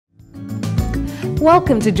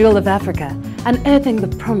Welcome to Jewel of Africa, unearthing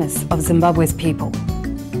the promise of Zimbabwe's people.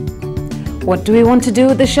 What do we want to do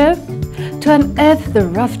with the show? To unearth the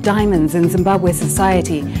rough diamonds in Zimbabwe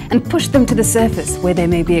society and push them to the surface where they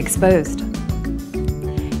may be exposed.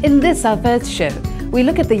 In this, our first show, we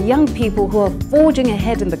look at the young people who are forging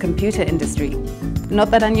ahead in the computer industry.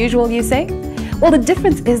 Not that unusual, you say? Well, the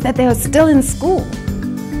difference is that they are still in school.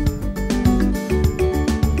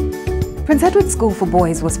 Prince Edward School for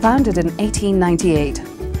Boys was founded in 1898.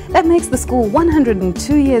 That makes the school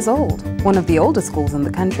 102 years old, one of the oldest schools in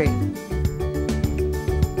the country.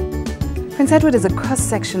 Prince Edward is a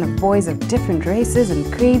cross-section of boys of different races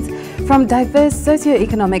and creeds from diverse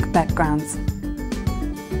socio-economic backgrounds.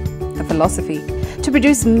 A philosophy to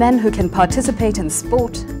produce men who can participate in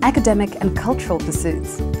sport, academic and cultural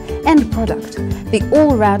pursuits. End product, the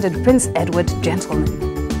all-rounded Prince Edward gentleman.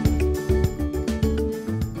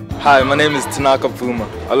 Hi, my name is Tanaka Puma.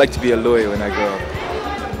 I'd like to be a lawyer when I grow up.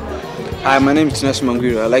 Hi, my name is Tinashe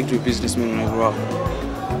Mangwiro. I'd like to be a businessman when I grow up.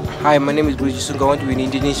 Hi, my name is Bujisunga. I want to be an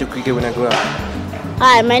Indonesian cricketer when I grow up.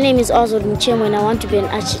 Hi, my name is Oswald Mchemo and I want to be an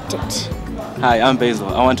architect. Hi, I'm Basil.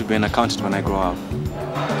 I want to be an accountant when I grow up.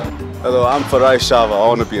 Hello, I'm Farai Shava. I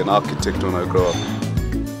want to be an architect when I grow up.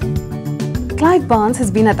 Clive Barnes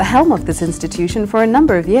has been at the helm of this institution for a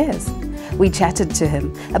number of years. We chatted to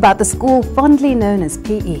him about the school fondly known as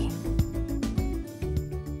PE.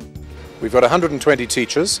 We've got 120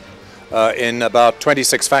 teachers in about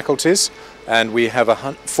 26 faculties, and we have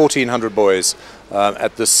 1,400 boys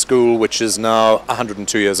at this school, which is now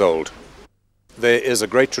 102 years old. There is a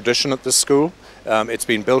great tradition at this school. It's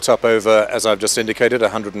been built up over, as I've just indicated,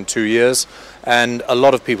 102 years, and a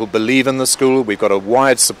lot of people believe in the school. We've got a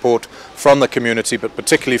wide support from the community, but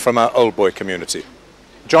particularly from our old boy community.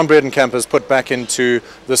 John Bredenkamp has put back into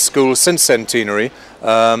the school since centenary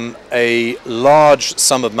a large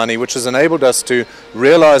sum of money which has enabled us to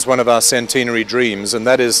realize one of our centenary dreams, and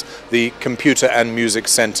that is the Computer and Music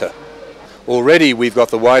Center. Already we've got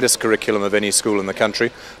the widest curriculum of any school in the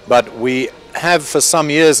country, but we have for some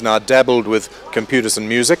years now dabbled with computers and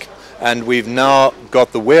music, and we've now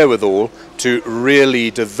got the wherewithal to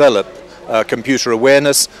really develop computer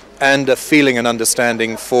awareness and a feeling and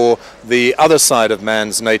understanding for the other side of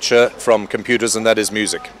man's nature from computers, and that is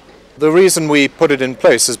music. The reason we put it in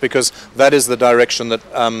place is because that is the direction that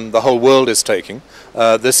the whole world is taking.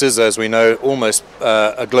 This is, as we know, almost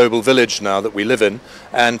a global village now that we live in,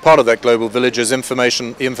 and part of that global village is the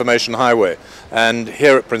information highway. And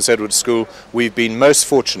here at Prince Edward School, we've been most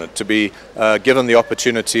fortunate to be given the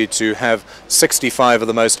opportunity to have 65 of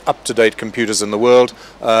the most up-to-date computers in the world.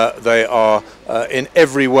 They are in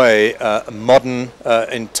every way modern,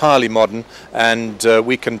 entirely modern, and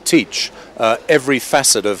we can teach every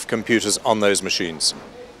facet of computers on those machines.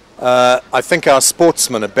 I think our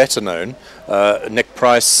sportsmen are better known. Nick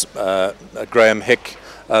Price, Graham Hick,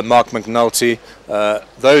 Mark McNulty,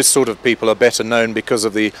 those sort of people are better known because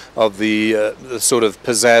of the sort of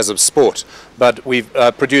pizzazz of sport. But we've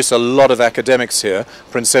produced a lot of academics here.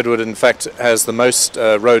 Prince Edward, in fact, has the most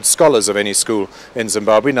Rhodes Scholars of any school in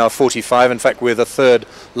Zimbabwe, now 45. In fact, we're the third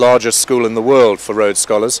largest school in the world for Rhodes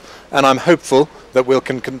Scholars. And I'm hopeful that we'll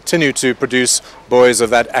continue to produce boys of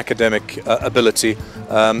that academic ability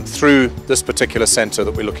through this particular centre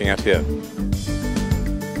that we're looking at here.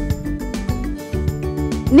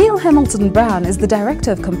 Neil Hamilton Brown is the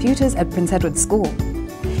Director of Computers at Prince Edward School.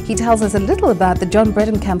 He tells us a little about the John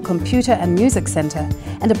Bredenkamp Computer and Music Center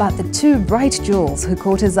and about the two bright jewels who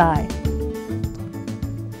caught his eye.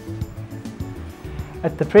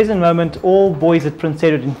 At the present moment, all boys at Prince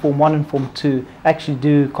Edward in Form 1 and Form 2 actually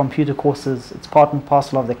do computer courses. It's part and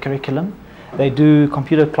parcel of the curriculum. They do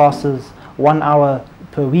computer classes 1 hour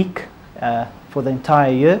per week for the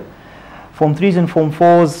entire year. Form 3s and Form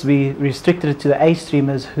 4s, we restricted it to the A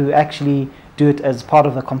streamers who actually do it as part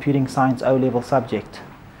of the computing science O-level subject.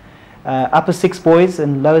 Upper 6 boys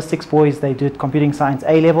and lower 6 boys, they do computing science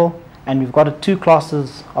A-level, and we've got 2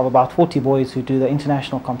 classes of about 40 boys who do the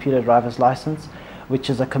International Computer Driver's License, which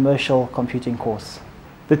is a commercial computing course.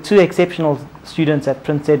 The 2 exceptional students at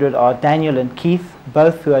Prince Edward are Daniel and Keith,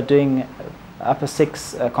 both who are doing Upper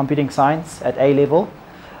 6 computing science at A-level.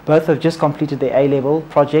 Both have just completed their A-level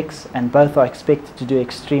projects and both are expected to do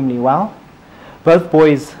extremely well. Both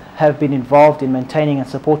boys have been involved in maintaining and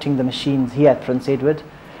supporting the machines here at Prince Edward,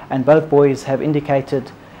 and both boys have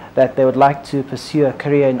indicated that they would like to pursue a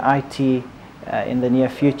career in IT in the near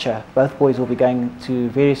future. Both boys will be going to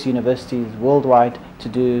various universities worldwide to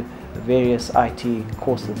do various IT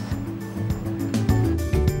courses.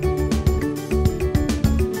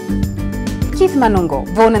 Keith Manungo,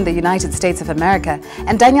 born in the United States of America,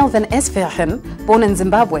 and Daniel van Esvergen, born in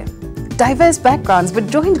Zimbabwe. diverse backgrounds but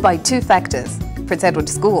joined by two factors: Prince Edward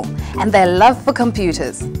School and their love for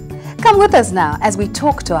computers. Come with us now as we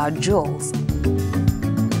talk to our jewels.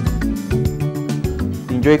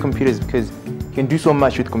 I enjoy computers because you can do so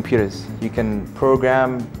much with computers. You can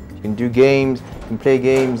program, you can do games, you can play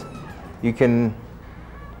games, you can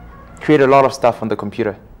create a lot of stuff on the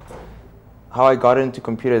computer. How I got into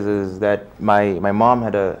computers is that my mom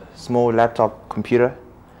had a small laptop computer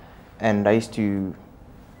and I used to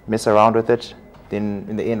mess around with it. Then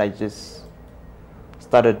in the end I just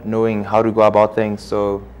started knowing how to go about things,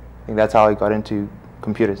 so I think that's how I got into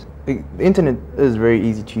computers. The internet is very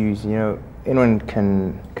easy to use, you know, anyone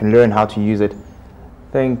can learn how to use it.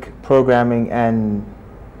 I think programming and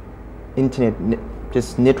internet,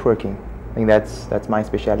 just networking, I think that's my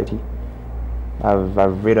specialty.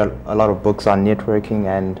 I've read a lot of books on networking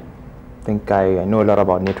and I think I know a lot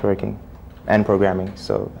about networking and programming,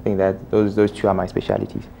 so I think that those two are my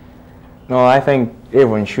specialities. No, I think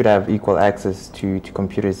everyone should have equal access to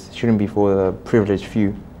computers. It shouldn't be for the privileged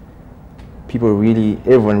few.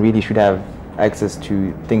 Everyone really should have access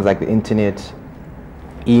to things like the internet,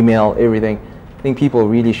 email, everything. I think people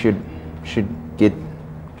really should get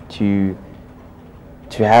to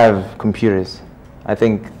have computers. I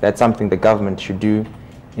think that's something the government should do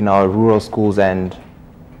in our rural schools and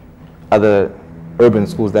other urban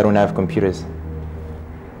schools that don't have computers.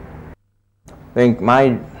 I think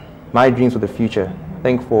my dreams for the future, I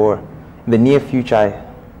think for the near future,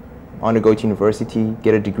 I want to go to university,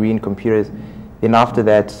 get a degree in computers. Then after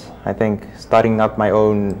that, I think starting up my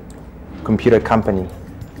own computer company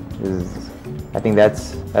I think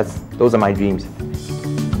those are my dreams.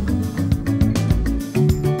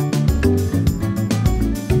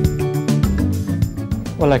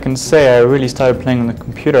 Well, I can say I really started playing on the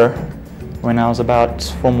computer when I was about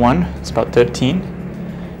Form 1, it's about 13.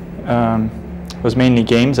 It was mainly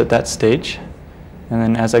games at that stage, and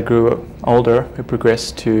then as I grew older, it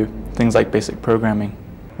progressed to things like basic programming.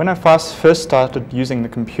 When I first started using the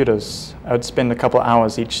computers, I would spend a couple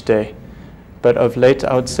hours each day, but of late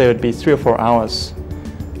I would say it would be 3 or 4 hours.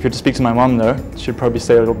 If you were to speak to my mom though, she'd probably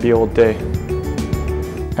say it would be all day.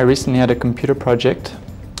 I recently had a computer project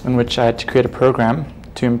in which I had to create a program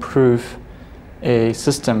to improve a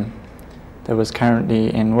system that was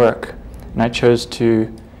currently in work, and I chose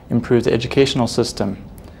to improve the educational system.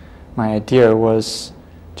 My idea was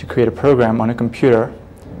to create a program on a computer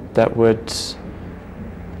that would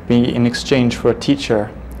be in exchange for a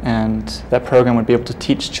teacher, and that program would be able to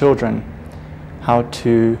teach children how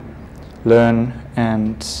to learn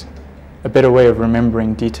and a better way of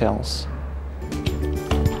remembering details.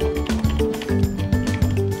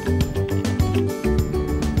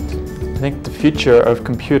 I think the future of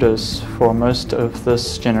computers for most of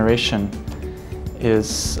this generation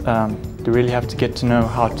is they really have to get to know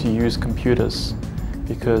how to use computers,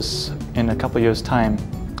 because in a couple of years' time,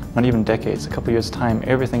 not even decades, a couple of years' time,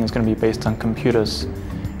 everything is going to be based on computers.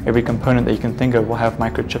 Every component that you can think of will have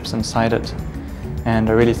microchips inside it. And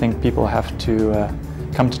I really think people have to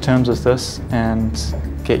come to terms with this and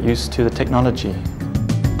get used to the technology.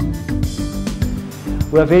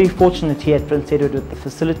 We are very fortunate here at Prince Edward with the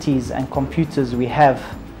facilities and computers we have.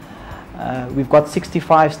 We've got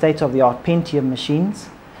 65 state-of-the-art Pentium machines.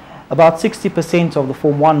 About 60% of the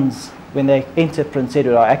Form 1s, when they enter Prince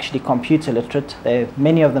Edward, are actually computer literate.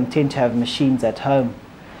 Many of them tend to have machines at home.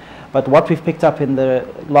 But what we've picked up in the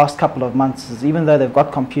last couple of months is, even though they've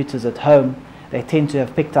got computers at home, they tend to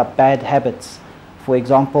have picked up bad habits. For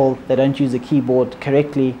example, they don't use the keyboard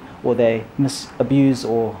correctly, or they misabuse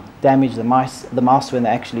or damage the mouse when they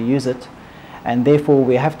actually use it. And therefore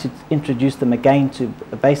we have to introduce them again to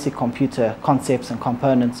basic computer concepts and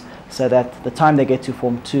components, so that the time they get to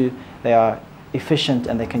Form 2 they are efficient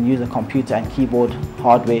and they can use a computer and keyboard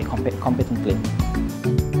hardware competently.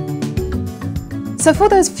 So for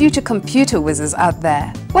those future computer whizzes out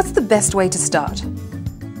there, what's the best way to start?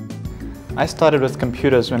 I started with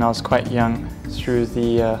computers when I was quite young through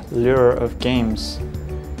the lure of games,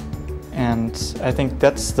 and I think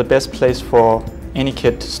that's the best place for any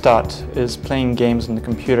kid to start, is playing games on the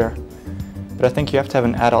computer. But I think you have to have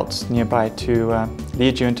an adult nearby to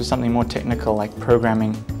lead you into something more technical like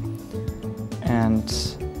programming. And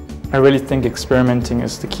I really think experimenting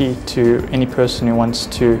is the key to any person who wants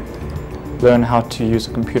to learn how to use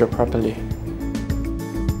a computer properly.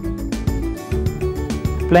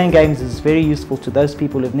 Playing games is very useful to those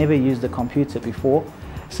people who've never used a computer before,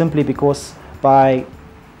 simply because by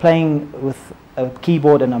playing with a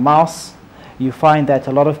keyboard and a mouse, you find that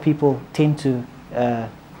a lot of people tend to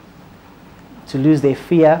lose their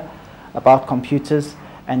fear about computers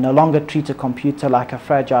and no longer treat a computer like a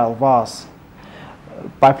fragile vase.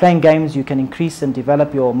 By playing games, you can increase and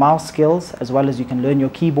develop your mouse skills, as well as you can learn your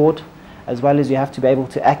keyboard, as well as you have to be able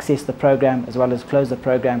to access the program as well as close the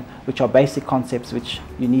program, which are basic concepts which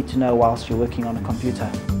you need to know whilst you're working on a computer.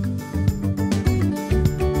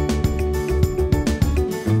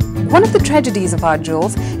 One of the tragedies of our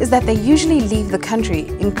jewels is that they usually leave the country,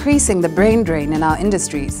 increasing the brain drain in our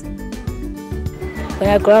industries. When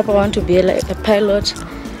I grow up, I want to be a pilot.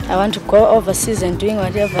 I want to go overseas and doing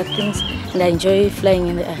whatever things, and I enjoy flying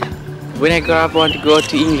in the air. When I grow up, I want to go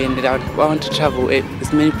to England and I want to travel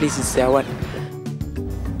as many places as I want.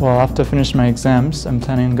 Well, after I finish my exams, I'm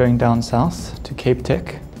planning on going down south to Cape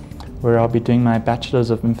Tech, where I'll be doing my Bachelor's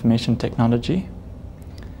of Information Technology.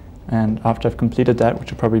 And after I've completed that,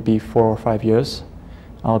 which will probably be 4 or 5 years,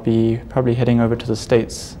 I'll be probably heading over to the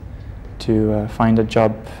States to find a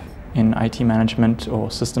job in IT management or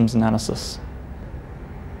systems analysis.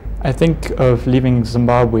 I think of leaving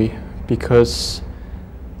Zimbabwe because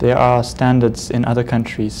there are standards in other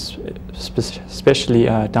countries, especially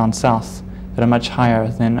down south, that are much higher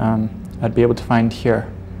than I'd be able to find here.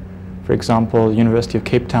 For example, University of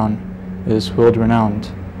Cape Town is world-renowned,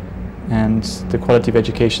 and the quality of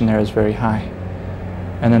education there is very high.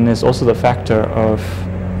 And then there's also the factor of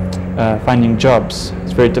finding jobs.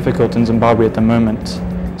 It's very difficult in Zimbabwe at the moment,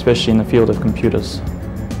 especially in the field of computers.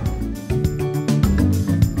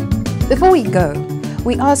 Before we go,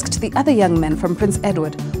 we asked the other young men from Prince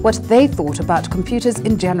Edward what they thought about computers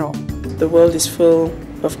in general. The world is full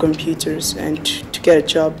of computers, and to get a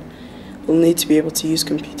job, we'll need to be able to use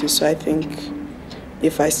computers. So I think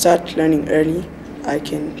if I start learning early, I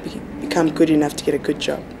can become good enough to get a good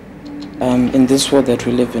job. In this world that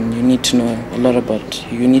we live in, you need to know a lot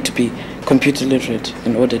about, you need to be computer literate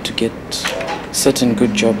in order to get certain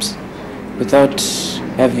good jobs. Without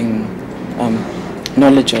having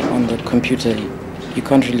knowledge on the computer, you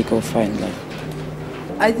can't really go far in life.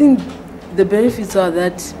 I think the benefits are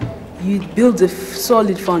that you build a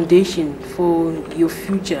solid foundation for your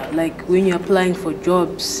future, like when you're applying for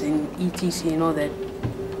jobs and etc. and all that.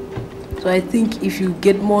 So I think if you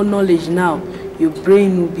get more knowledge now, your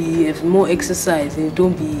brain will be more exercised and it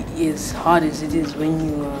don't be as hard as it is when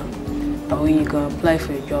you can apply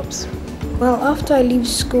for your jobs. Well, after I leave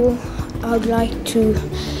school, I would like to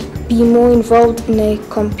be more involved in a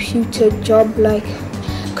computer job,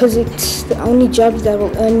 because it's the only job that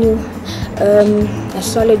will earn you a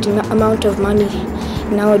solid amount of money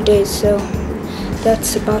nowadays. So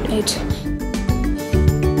that's about it.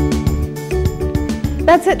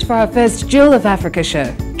 That's it for our first Jewel of Africa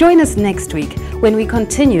show. Join us next week when we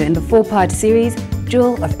continue in the 4-part series,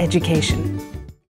 Jewel of Education.